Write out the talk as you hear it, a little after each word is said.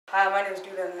Hi, my name is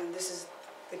Guled and this is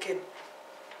the kid.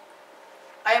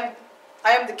 I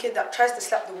am the kid that tries to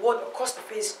slap the world across the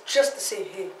face just to say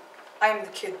hey. I am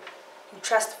the kid who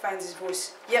tries to find his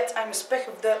voice, yet I'm a speck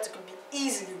of dirt that could be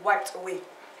easily wiped away.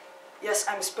 Yes,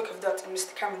 I'm a speck of dirt in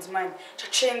Mr. Cameron's mind.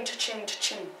 Cha-ching, cha-ching,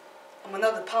 cha-ching. I'm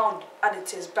another pound added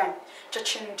to his bank.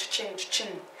 Cha-ching, cha-ching,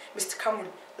 cha-ching. Mr. Cameron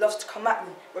loves to come at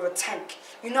me with a tank.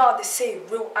 You know how they say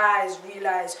real eyes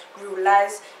realize real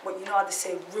lies, but you know how they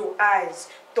say real eyes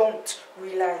don't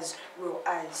realize real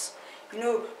eyes. You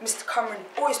know, Mr. Cameron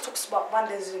always talks about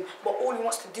vandalism, but all he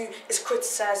wants to do is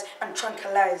criticize and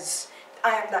tranquilize.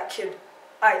 I am that kid.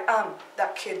 I am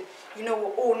that kid. You know,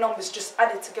 we're all numbers just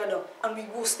added together, and we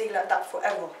will stay like that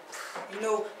forever. You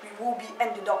know, we will be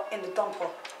ended up in the dumper.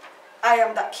 I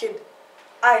am that kid.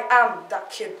 I am that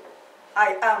kid.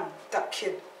 I am that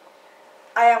kid.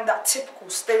 I am that typical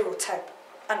stereotype,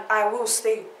 and I will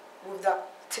stay with that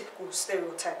typical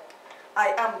stereotype.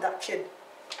 I am that kid.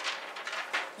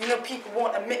 You know, people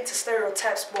won't admit to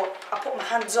stereotypes, but I put my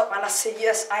hands up and I say,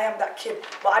 yes, I am that kid.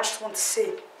 But I just want to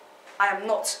say, I am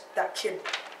not that kid.